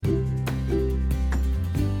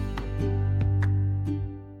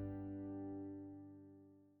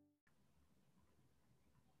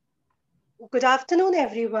Good afternoon,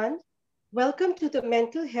 everyone. Welcome to the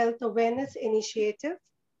Mental Health Awareness Initiative.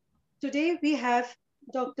 Today we have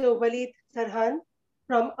Dr. Walid Sarhan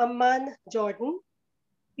from Amman, Jordan.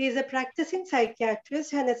 He is a practicing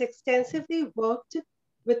psychiatrist and has extensively worked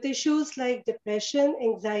with issues like depression,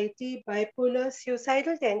 anxiety, bipolar,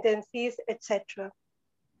 suicidal tendencies, etc.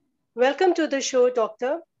 Welcome to the show,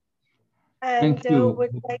 Doctor. Thank you.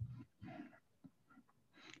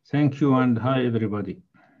 Thank you, and hi, everybody.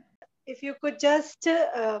 If you could just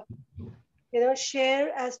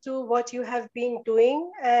share as to what you have been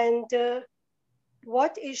doing and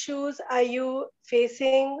what issues are you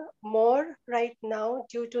facing more right now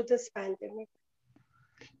due to this pandemic?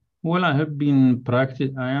 Well, I have been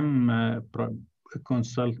practicing. I am a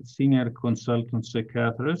senior consultant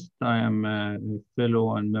psychiatrist. I am a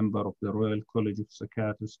fellow and member of the Royal College of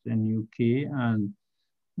Psychiatrists in UK and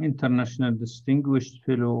international distinguished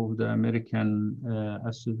fellow of the American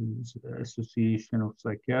Association of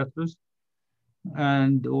Psychiatrists.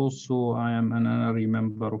 And also, I am an honorary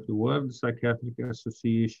member of the World Psychiatric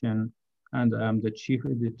Association, and I am the chief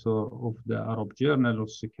editor of the Arab Journal of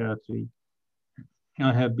Psychiatry.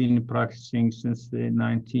 I have been practicing since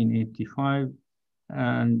 1985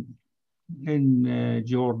 and in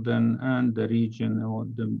Jordan and the region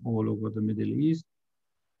all over the Middle East.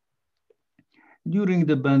 During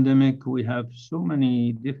the pandemic, we have so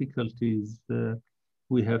many difficulties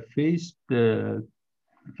we have faced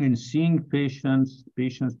in seeing patients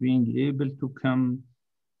being able to come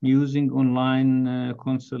using online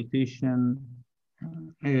consultation.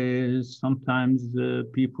 Sometimes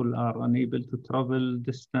people are unable to travel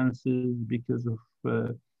distances because of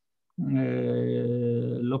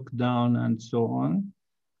lockdown and so on.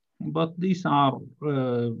 But these are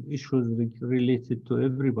issues related to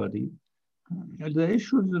everybody. The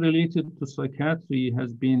issues related to psychiatry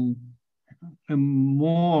has been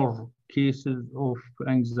more cases of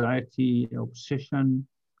anxiety, obsession,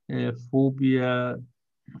 phobia,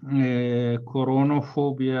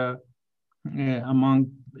 coronaphobia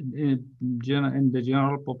among in the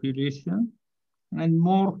general population, and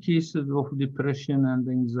more cases of depression and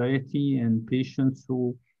anxiety in patients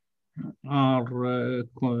who are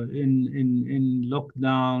in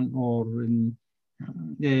lockdown or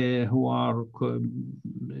who are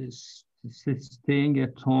staying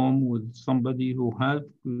at home with somebody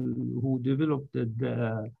who developed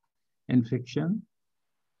the infection.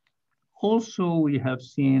 Also, we have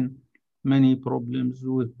seen many problems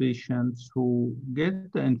with patients who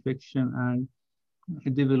get the infection and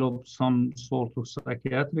develop some sort of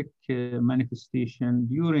psychiatric manifestation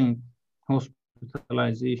during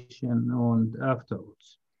hospitalization and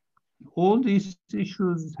afterwards. All these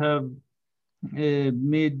issues have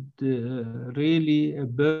made really a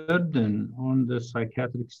burden on the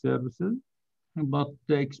psychiatric services, but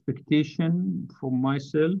the expectation from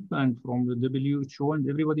myself and from the WHO and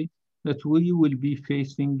everybody that we will be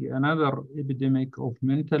facing another epidemic of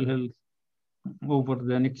mental health over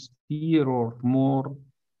the next year or more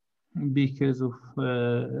because of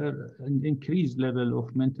an increased level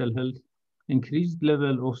of mental health, increased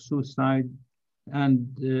level of suicide,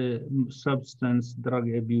 and substance drug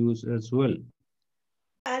abuse as well.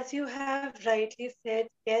 As you have rightly said,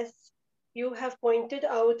 yes, you have pointed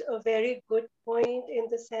out a very good point in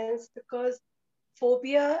the sense because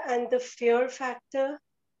phobia and the fear factor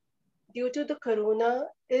due to the corona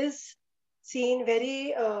is seen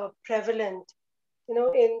very prevalent,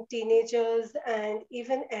 in teenagers and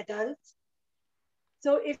even adults.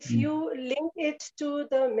 So if you link it to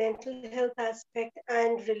the mental health aspect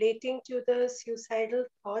and relating to the suicidal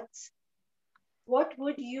thoughts, what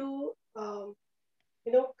would you,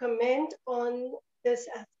 comment on this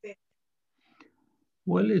aspect?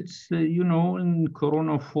 Well, it's, in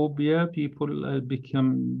coronaphobia, people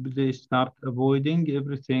they start avoiding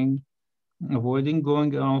everything, avoiding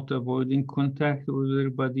going out, avoiding contact with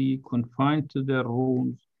everybody, confined to their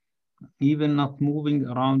rooms, even not moving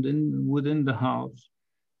around within the house.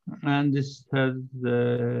 And this has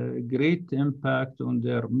a great impact on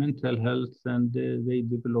their mental health, and they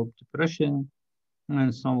develop depression,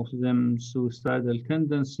 and some of them suicidal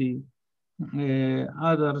tendency.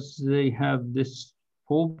 Others, they have this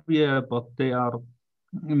phobia, but they are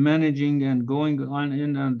managing and going on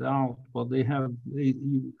in and out, but they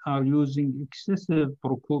are using excessive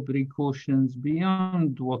precautions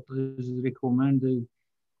beyond what is recommended,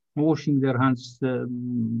 washing their hands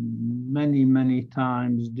many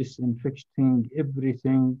times, disinfecting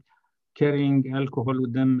everything, carrying alcohol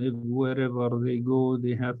with them wherever they go.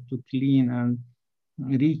 They have to clean and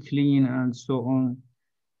re-clean and so on.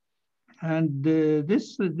 And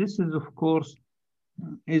this is of course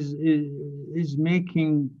is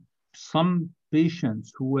making some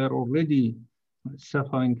patients who were already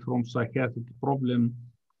suffering from psychiatric problem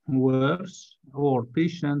worse, or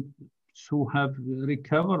patients who have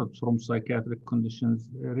recovered from psychiatric conditions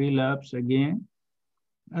relapse again,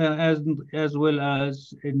 as well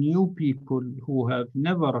as new people who have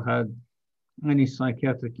never had any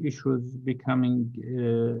psychiatric issues becoming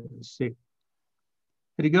sick.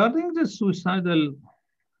 Regarding the suicidal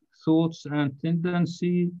thoughts and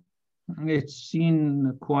tendency, it's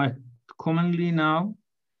seen quite commonly now,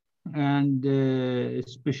 and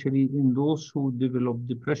especially in those who develop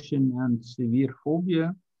depression and severe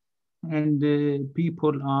phobia. And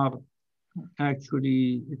people are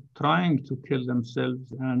actually trying to kill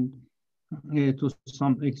themselves, and to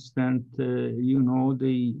some extent,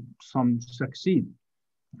 some succeed.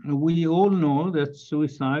 We all know that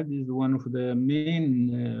suicide is one of the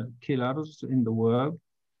main killers in the world.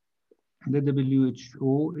 The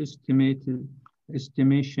WHO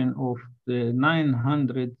estimation of the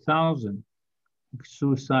 900,000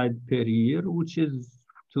 suicide per year, which is,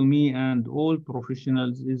 to me and all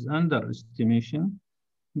professionals, is underestimation,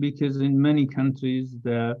 because in many countries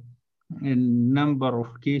the number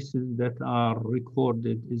of cases that are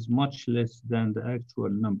recorded is much less than the actual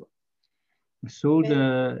number. So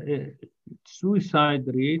the suicide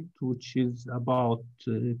rate, which is about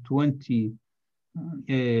 20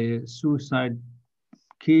 suicide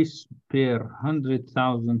case per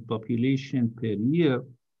 100,000 population per year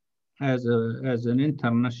as an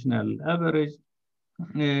international average.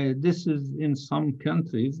 This is in some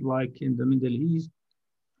countries, like in the Middle East,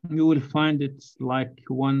 you will find it's like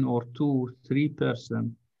 1 or 2,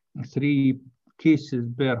 3%, 3 cases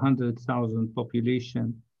per 100,000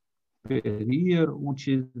 population per year, which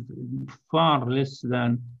is far less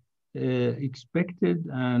than expected.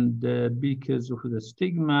 And because of the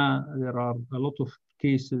stigma, there are a lot of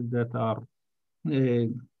cases that are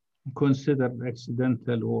considered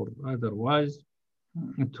accidental or otherwise,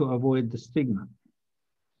 to avoid the stigma.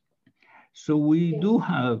 So we do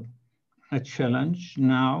have a challenge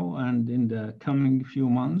now and in the coming few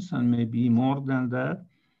months, and maybe more than that,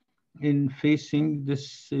 in facing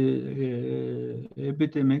this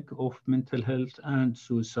epidemic of mental health and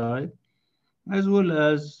suicide, as well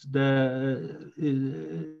as the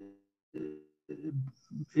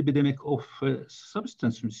epidemic of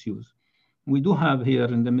substance misuse. We do have here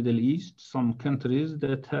in the Middle East some countries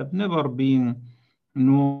that have never been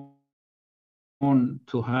known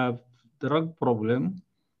to have drug problem.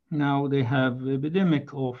 Now they have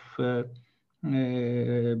epidemic of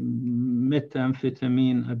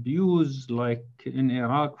methamphetamine abuse, like in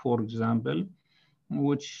Iraq, for example,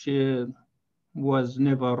 which was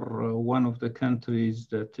never one of the countries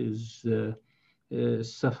that is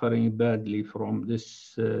suffering badly from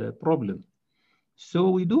this problem. So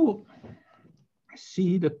we do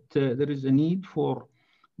see that there is a need for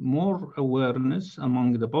more awareness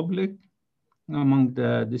among the public, among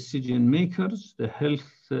the decision makers, the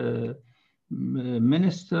health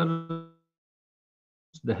ministers,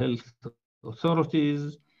 the health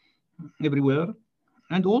authorities everywhere,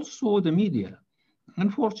 and also the media.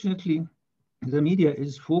 Unfortunately, the media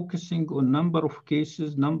is focusing on number of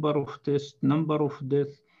cases, number of tests, number of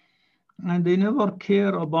deaths, and they never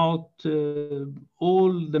care about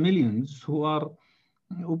all the millions who are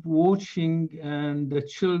watching, and the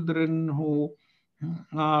children who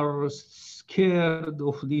are scared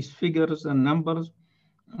of these figures and numbers,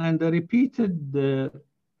 and the repeated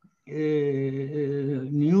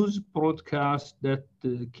news broadcast that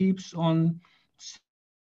keeps on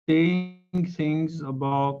saying things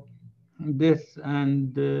about death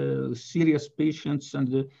and serious patients,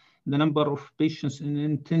 and the number of patients in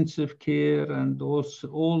intensive care, and also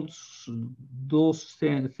all those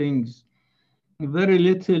things. Very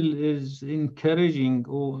little is encouraging,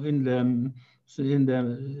 or in the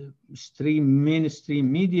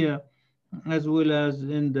mainstream media, as well as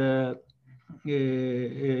in the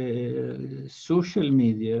social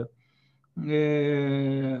media,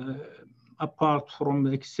 apart from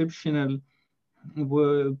exceptional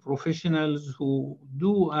professionals who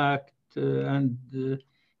do act and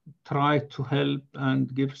try to help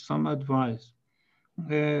and give some advice.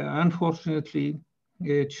 Unfortunately,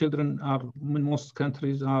 children are, in most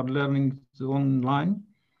countries, are learning online.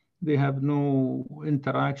 They have no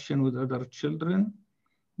interaction with other children.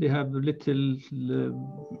 They have little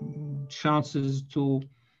chances to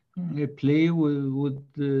play with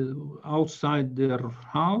outside their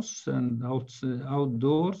house and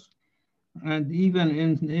outdoors. And even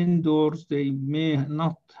indoors, they may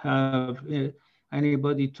not have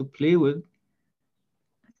anybody to play with.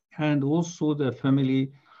 And also the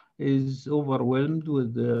family is overwhelmed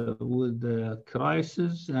with the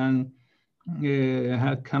crisis and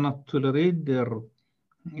cannot tolerate their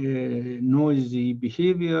noisy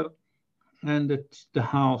behavior, and that the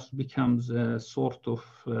house becomes a sort of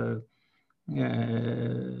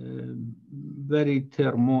very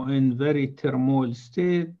turmoil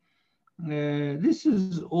state. This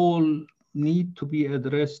is all need to be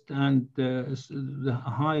addressed and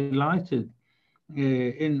highlighted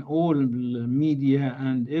in all media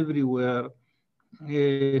and everywhere,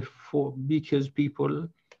 because people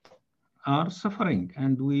are suffering,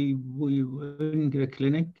 and we in the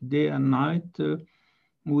clinic day and night.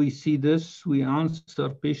 We see this. We answer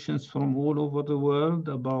patients from all over the world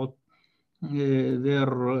about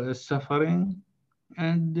their suffering.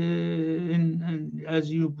 And,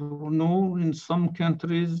 as you know, in some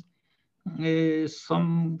countries,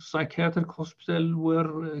 some psychiatric hospitals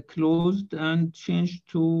were closed and changed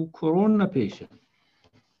to corona patients.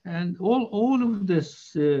 And all of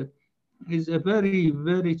this is a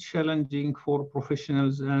very challenging for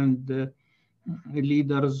professionals and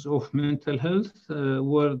leaders of mental health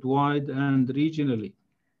worldwide and regionally.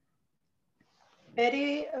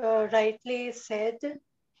 Very rightly said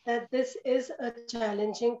that this is a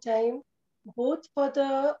challenging time, both for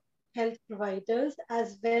the health providers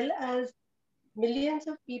as well as millions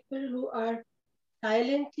of people who are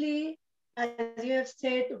silently, as you have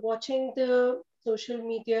said, watching the social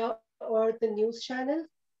media or the news channels,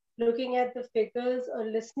 looking at the figures or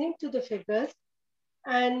listening to the figures,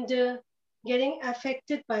 and getting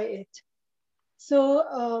affected by it.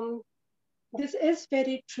 So, this is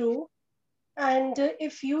very true. And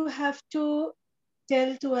if you have to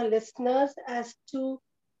tell to our listeners as to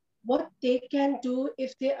what they can do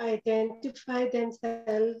if they identify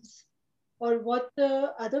themselves, or what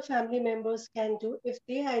the other family members can do if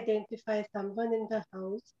they identify someone in the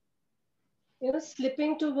house,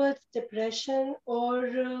 slipping towards depression,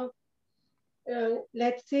 or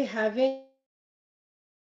let's say having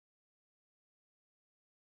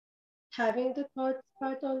the thoughts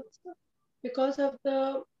part also because of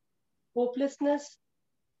the hopelessness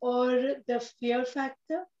or the fear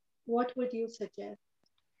factor, what would you suggest?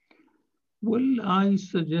 Well, I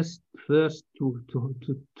suggest first to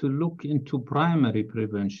look into primary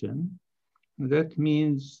prevention. That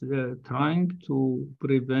means trying to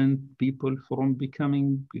prevent people from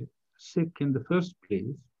becoming sick in the first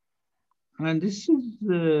place. And this is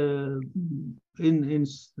in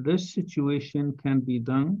this situation can be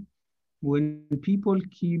done when people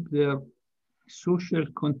keep their social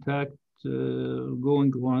contact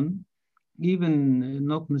going on, even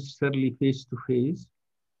not necessarily face to face.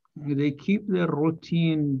 They keep their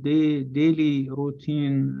routine, daily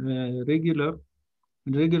routine regular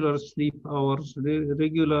sleep hours,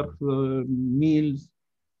 regular meals.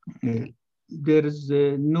 Uh, there is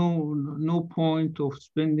no point of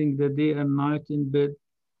spending the day and night in bed,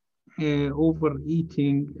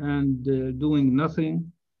 overeating and doing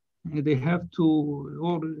nothing. They have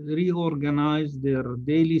to reorganize their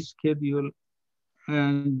daily schedule,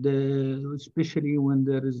 and especially when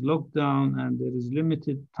there is lockdown and there is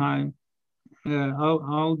limited time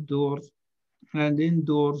outdoors and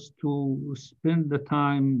indoors, to spend the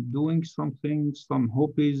time doing something, some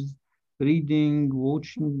hobbies, reading,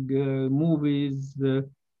 watching movies,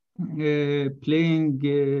 playing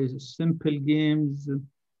simple games,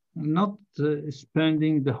 not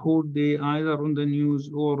spending the whole day either on the news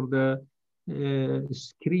or the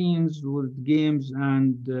screens with games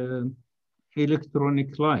and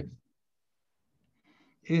electronic life.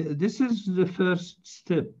 This is the first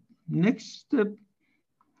step. Next step,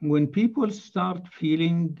 when people start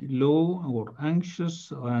feeling low or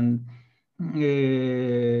anxious and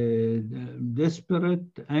desperate,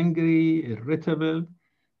 angry, irritable,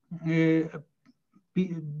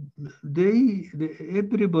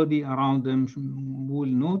 everybody around them will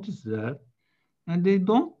notice that, and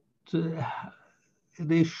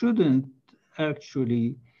they shouldn't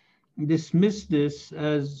actually dismiss this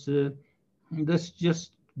as that's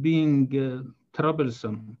just being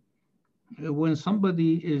troublesome. When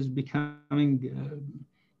somebody is becoming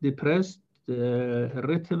depressed,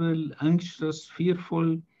 irritable, anxious,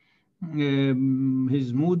 fearful,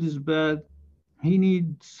 his mood is bad, he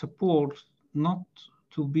needs support, not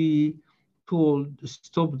to be told,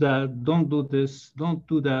 stop that, don't do this, don't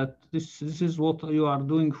do that. This is what you are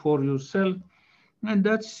doing for yourself. And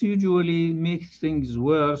that's usually makes things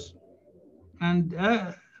worse. And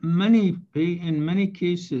in many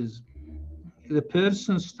cases, the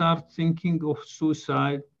person starts thinking of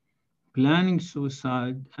suicide, planning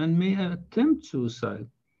suicide, and may attempt suicide.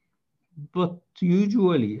 But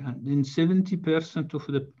usually, in 70% of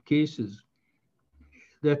the cases,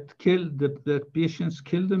 that patients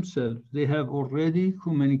kill themselves, they have already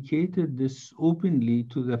communicated this openly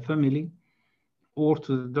to the family or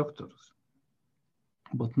to the doctors,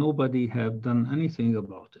 but nobody have done anything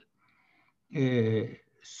about it.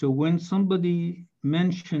 So when somebody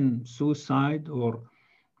mentions suicide or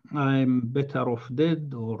I'm better off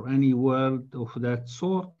dead or any word of that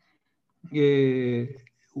sort, the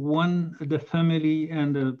family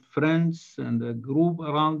and the friends and the group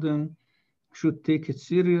around them should take it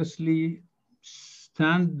seriously,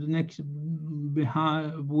 stand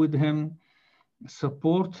behind with him,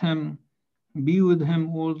 support him, be with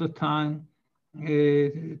him all the time,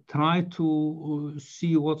 try to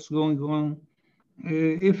see what's going on.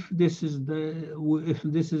 If this is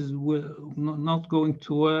not going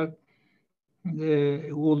to work,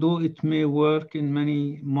 although it may work in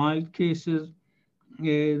many mild cases,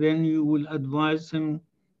 then you will advise him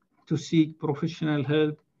to seek professional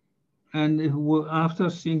help. And after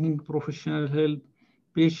seeking professional help,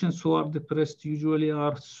 patients who are depressed usually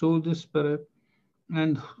are so desperate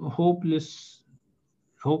and hopelessness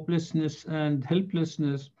and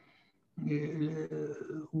helplessness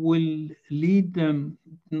will lead them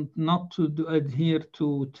not to adhere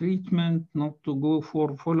to treatment, not to go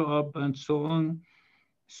for follow-up and so on.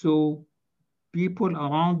 So people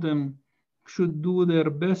around them should do their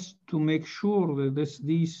best to make sure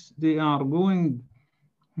that they are going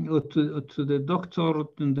to the doctor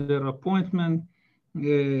in their appointment,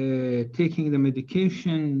 taking the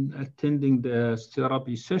medication, attending the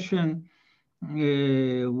therapy session,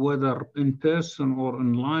 whether in person or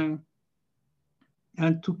online,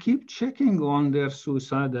 and to keep checking on their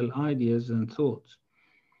suicidal ideas and thoughts.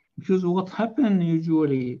 Because what happens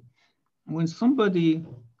usually when somebody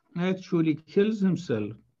actually kills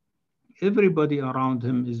himself, everybody around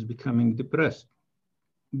him is becoming depressed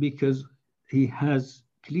because he has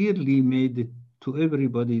clearly made it to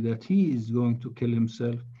everybody that he is going to kill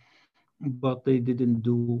himself, but they didn't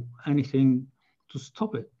do anything to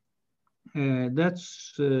stop it.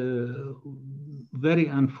 That's very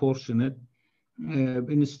unfortunate.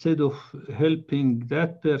 Instead of helping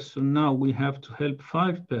that person, now we have to help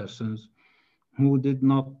 5 persons who did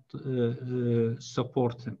not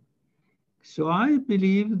support him. So I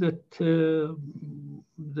believe that the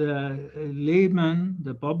layman,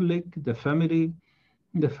 the public, the family,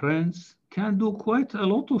 the friends can do quite a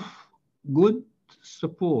lot of good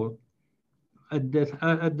support. At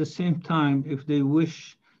the same time, if they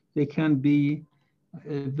wish, they can be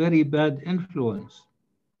a very bad influence.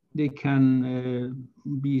 They can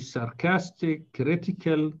be sarcastic,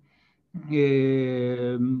 critical,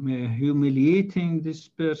 humiliating this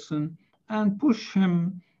person, and push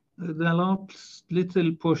him the last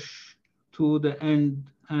little push to the end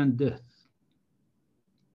and death.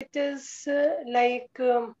 It is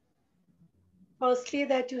firstly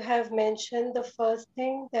that you have mentioned the first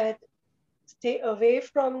thing, that stay away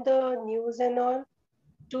from the news and all,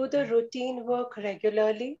 do the routine work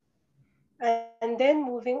regularly, and then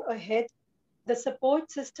moving ahead, the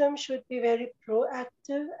support system should be very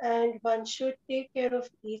proactive and one should take care of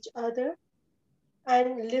each other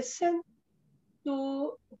and listen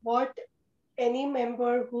to what any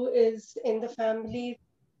member who is in the family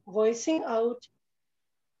voicing out.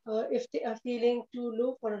 If they are feeling too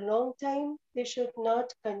low for a long time, they should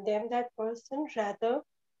not condemn that person, rather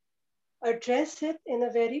address it in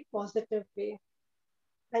a very positive way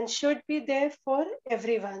and should be there for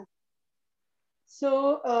everyone.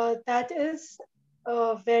 So that is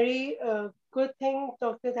a very good thing,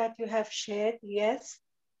 doctor, that you have shared. Yes,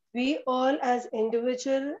 we all as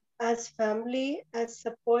individual, as family, as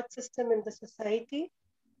support system in the society,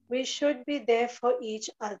 we should be there for each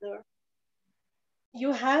other.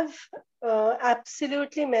 You have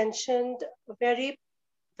absolutely mentioned a very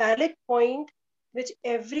valid point, which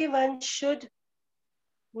everyone should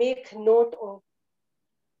make note of.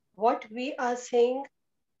 What we are saying,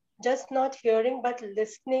 just not hearing, but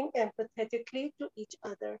listening empathetically to each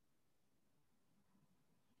other.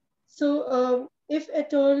 So, if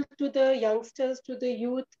at all, to the youngsters, to the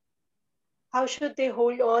youth, how should they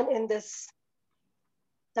hold on in this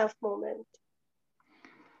tough moment?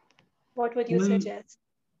 What would you suggest?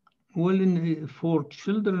 Well, for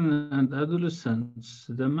children and adolescents,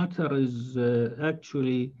 the matter is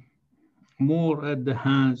actually more at the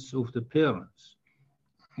hands of the parents,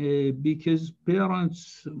 because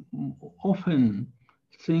parents often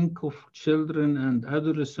think of children and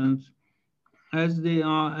adolescents as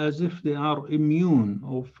if they are immune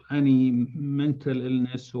of any mental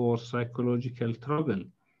illness or psychological trouble.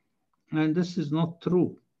 And this is not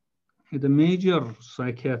true. The major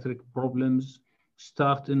psychiatric problems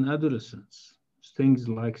start in adolescence. things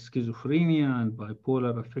like schizophrenia and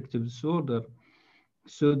bipolar affective disorder.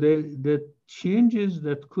 So the changes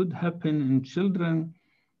that could happen in children,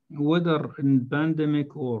 whether in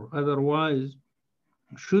pandemic or otherwise,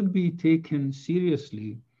 should be taken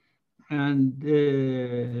seriously, and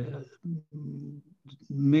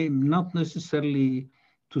may not necessarily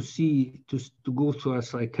to go to a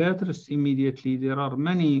psychiatrist immediately. There are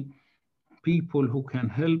many people who can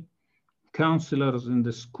help, counselors in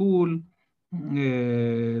the school,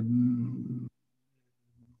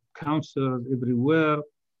 counselors everywhere.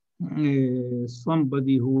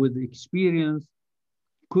 Somebody who with experience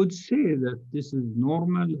could say that this is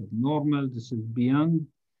normal, this is beyond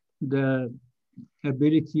the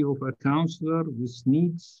ability of a counselor, this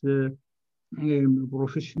needs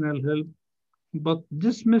professional help. But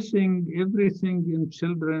dismissing everything in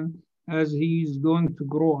children as he is going to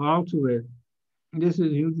grow out of it, this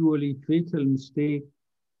is usually a fatal mistake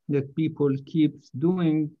that people keep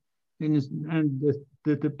doing, and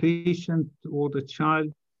the patient or the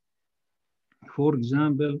child, for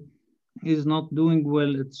example, is not doing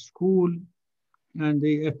well at school, and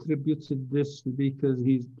they attributed this because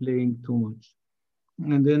he's playing too much.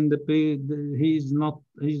 And then he's now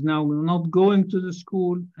not going to the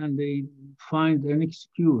school, and they find an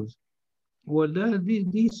excuse. Well,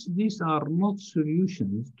 these are not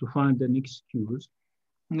solutions to find an excuse.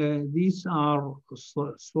 These are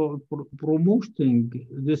promoting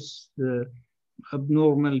this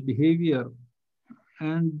abnormal behavior,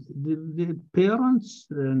 and the parents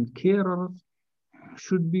and carers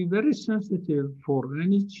should be very sensitive for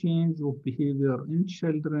any change of behavior in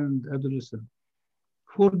children and adolescents.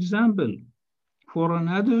 For example, for an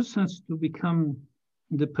adolescent to become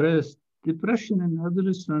depressed, depression in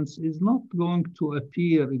adolescents is not going to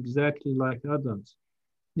appear exactly like adults.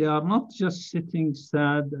 They are not just sitting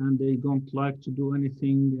sad and they don't like to do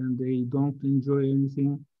anything and they don't enjoy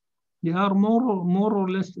anything. They are more or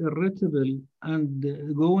less irritable and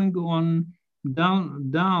going on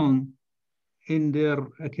down in their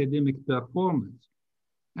academic performance,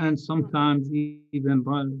 and sometimes even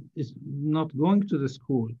is not going to the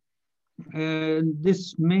school. And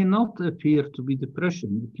this may not appear to be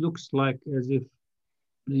depression. It looks like as if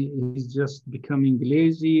he's just becoming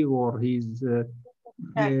lazy, or he's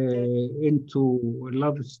into a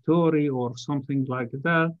love story or something like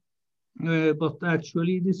that. But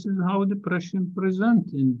actually, this is how depression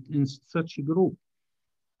presents in such a group.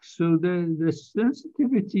 So the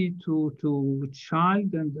sensitivity to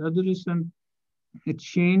child and adolescent, a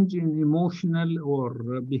change in emotional or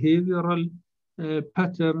behavioral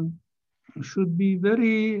pattern should be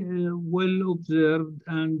very well observed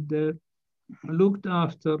and looked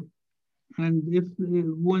after. And if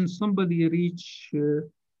when somebody reach a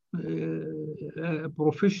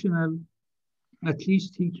professional, at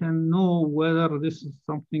least he can know whether this is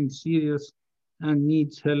something serious and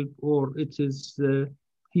needs help, or it is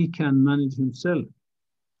he can manage himself.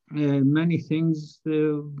 Many things,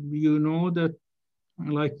 you know, that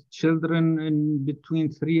like children in between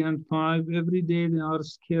 3 and 5, every day they are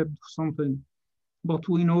scared of something. But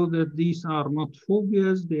we know that these are not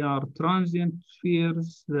phobias, they are transient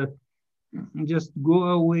fears that just go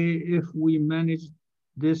away if we manage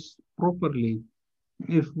this properly.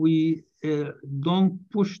 If we don't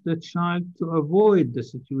push the child to avoid the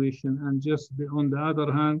situation, and just on the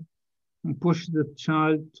other hand, push the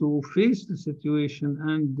child to face the situation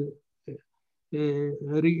and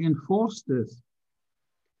reinforce this.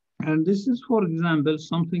 And this is, for example,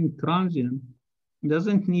 something transient,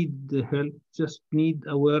 doesn't need the help, just need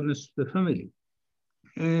awareness of the family.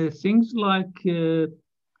 Things like a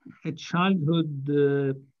childhood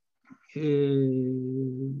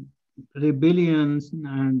rebellions,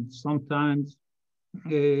 and sometimes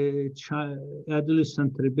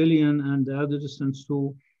adolescent rebellion, and the adolescents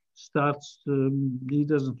who starts, he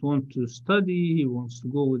doesn't want to study, he wants to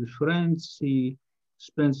go with friends, he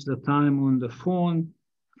spends the time on the phone,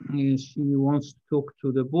 she wants to talk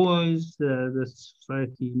to the boys, the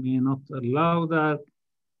society may not allow that.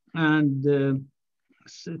 And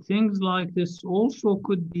things like this also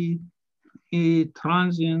could be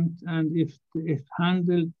transient, and if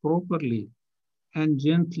handled properly and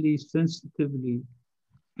gently, sensitively,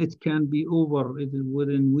 it can be over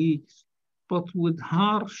within weeks. But with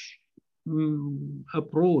harsh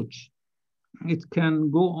approach, it can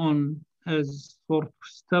go on as sort of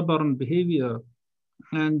stubborn behavior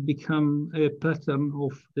and become a pattern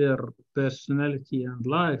of their personality and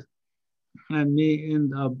life, and may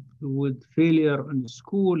end up with failure in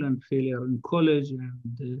school and failure in college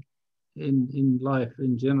and in life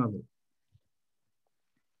in general.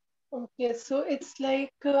 Okay, so it's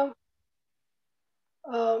like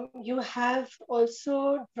you have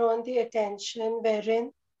also drawn the attention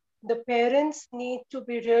wherein the parents need to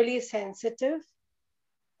be really sensitive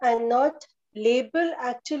and not label.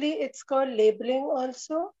 Actually, it's called labeling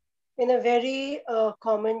also in a very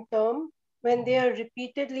common term when they are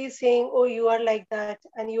repeatedly saying, oh, you are like that,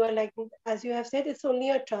 and you are like, as you have said, it's only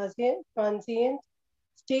a transient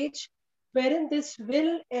stage wherein this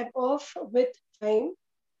will ebb off with time,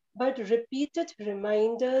 but repeated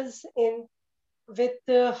reminders in with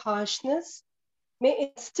the harshness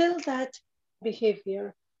may instill that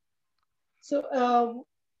behavior. So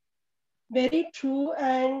very true.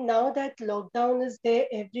 And now that lockdown is there,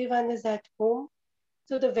 everyone is at home.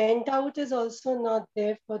 So the went out is also not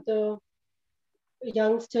there for the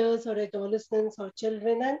youngsters or adolescents or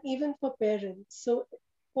children, and even for parents. So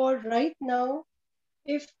for right now,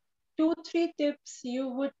 if 2, 3 tips you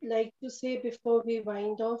would like to say before we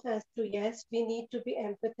wind off as to yes, we need to be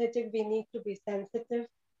empathetic, we need to be sensitive,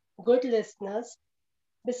 good listeners.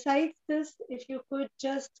 Besides this, if you could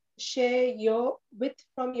just share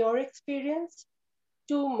from your experience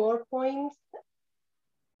 2 more points.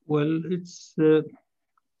 Well, it's the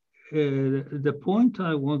point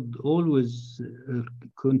I would always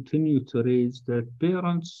continue to raise, that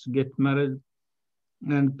parents get married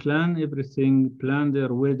and plan everything, plan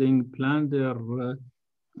their wedding, plan their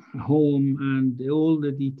home and all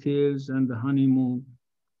the details and the honeymoon,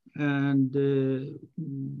 and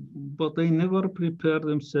but they never prepare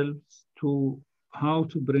themselves to how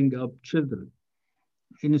to bring up children.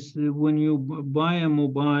 When you buy a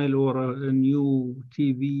mobile or a new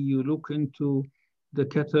TV, you look into the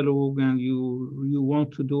catalog and you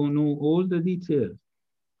want to know all the details.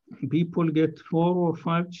 People get 4 or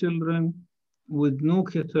 5 children with no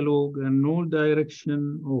catalog and no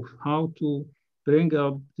direction of how to bring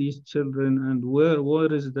up these children and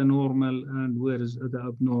where is the normal and where is the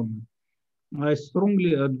abnormal. I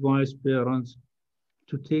strongly advise parents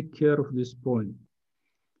to take care of this point.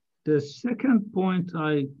 The second point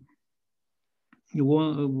I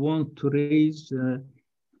want to raise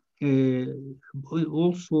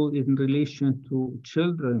also in relation to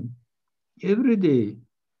children. Every day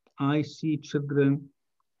I see children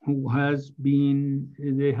who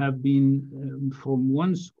they have been from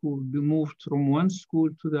one school, moved from one school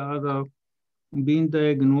to the other, being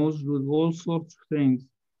diagnosed with all sorts of things,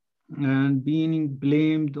 and being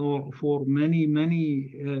blamed for many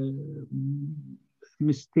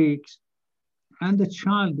mistakes. And the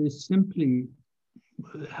child is simply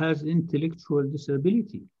has intellectual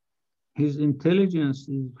disability. His intelligence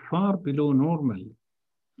is far below normal,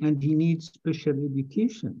 and he needs special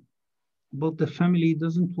education. But the family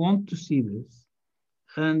doesn't want to see this.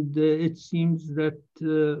 And it seems that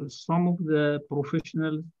some of the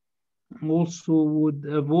professionals also would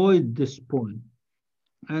avoid this point.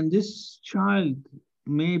 And this child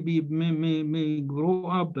may grow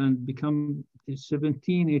up and become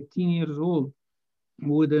 17, 18 years old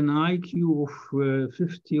with an IQ of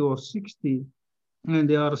 50 or 60, and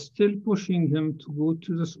they are still pushing him to go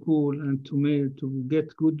to the school and to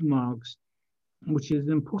get good marks, which is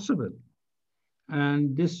impossible.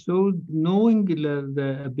 And this, so knowing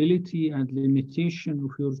the ability and limitation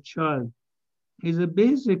of your child is a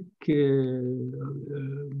basic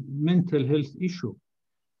mental health issue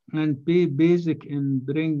and basic in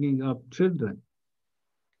bringing up children.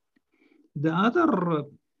 The other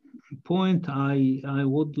point I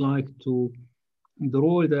would like to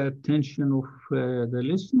draw the attention of the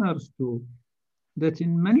listeners to, that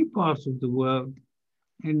in many parts of the world,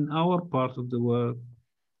 in our part of the world,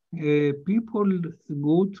 people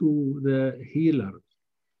go to the healers.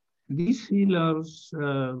 These healers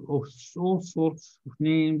of all sorts of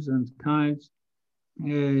names and kinds,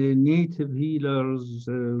 native healers,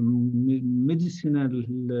 medicinal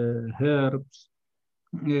herbs,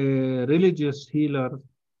 religious healers,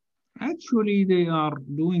 actually they are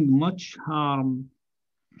doing much harm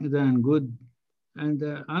than good. And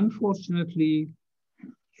unfortunately,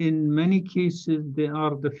 in many cases, they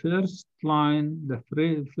are the first line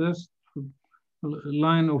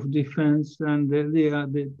of defense, and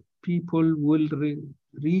the people will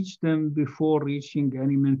reach them before reaching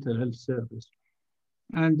any mental health service.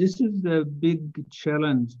 And this is the big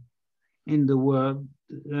challenge in the world,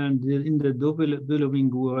 and in the developing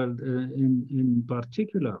world in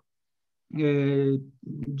particular.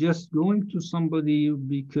 Just going to somebody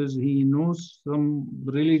because he knows some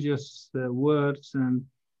religious words and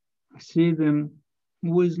say them,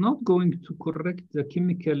 who is not going to correct the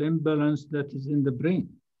chemical imbalance that is in the brain.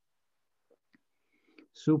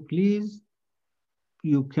 So please,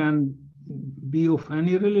 you can be of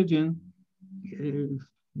any religion.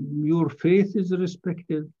 Your faith is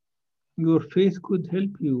respected. your faith could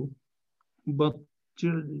help you, but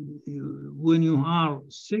when you are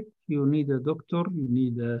sick, you need a doctor, you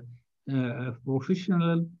need a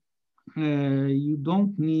professional. You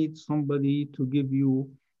don't need somebody to give you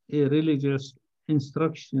a religious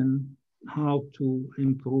instruction how to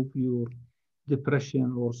improve your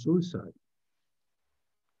depression or suicide.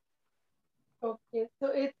 Okay, so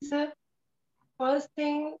it's a first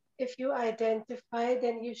thing, if you identify,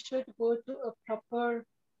 then you should go to a proper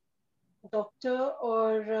doctor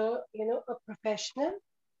or a professional.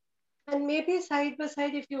 And maybe side by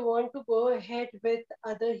side, if you want to go ahead with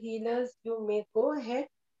other healers, you may go ahead.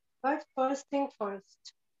 But first thing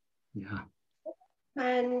first. Yeah.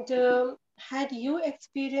 And had you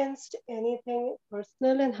experienced anything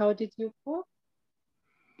personal, and how did you cope?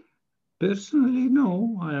 Personally,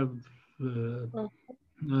 no. Mm.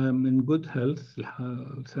 I'm in good health,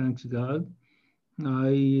 thanks God.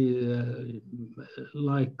 I,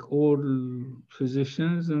 like all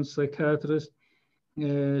physicians and psychiatrists,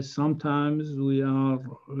 sometimes we are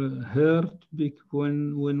hurt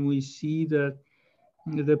when we see that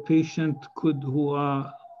the patient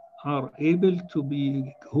are able to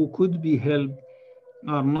be, who could be helped,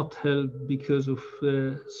 are not helped because of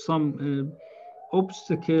some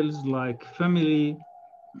obstacles, like family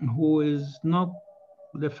who is not,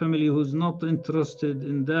 the family who's not interested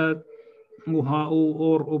in that,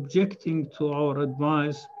 or objecting to our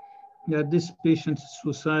advice that this patient is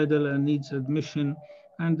suicidal and needs admission.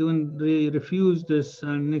 And when they refuse this,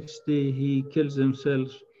 and next day he kills himself,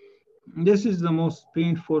 this is the most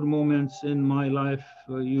painful moments in my life,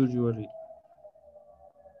 usually.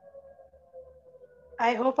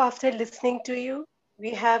 I hope after listening to you,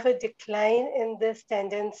 we have a decline in this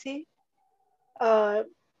tendency uh,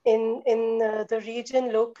 in the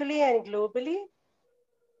region locally and globally,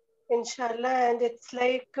 inshallah. And it's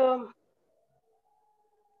like the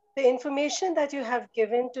information that you have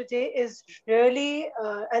given today is really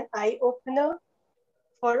an eye opener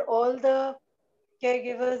for all the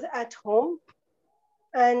caregivers at home.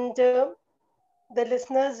 And the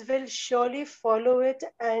listeners will surely follow it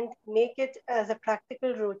and make it as a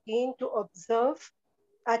practical routine to observe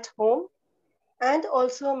at home and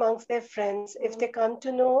also amongst their friends. If they come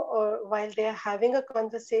to know, or while they are having a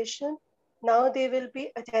conversation, now they will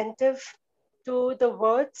be attentive to the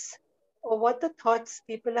words or what the thoughts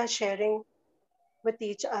people are sharing with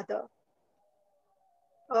each other.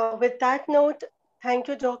 With that note, thank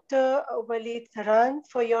you, Dr. Waleed Saran,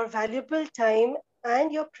 for your valuable time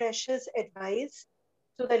and your precious advice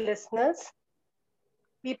to the listeners.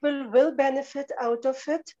 People will benefit out of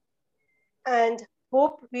it, and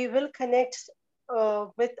hope we will connect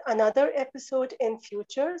with another episode in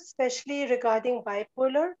future, especially regarding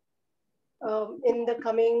bipolar in the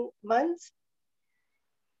coming months.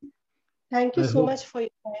 Thank you I so hope, much for your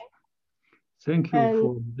time. thank you And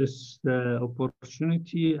for this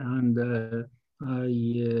opportunity, and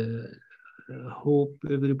I hope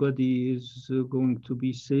everybody is going to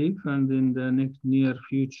be safe, and in the next near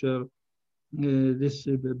future, this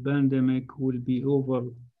pandemic will be over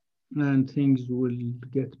and things will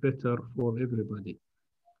get better for everybody.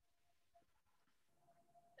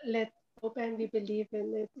 let's hope and we believe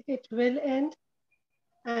in it. It will end.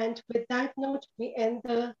 And with that note, we end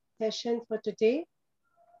the session for today.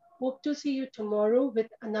 Hope to see you tomorrow with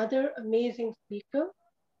another amazing speaker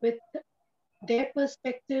with their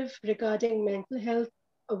perspective regarding mental health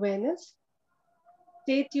awareness.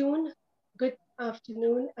 Stay tuned. Good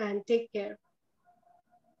afternoon and take care.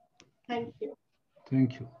 Thank you.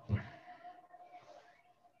 Thank you.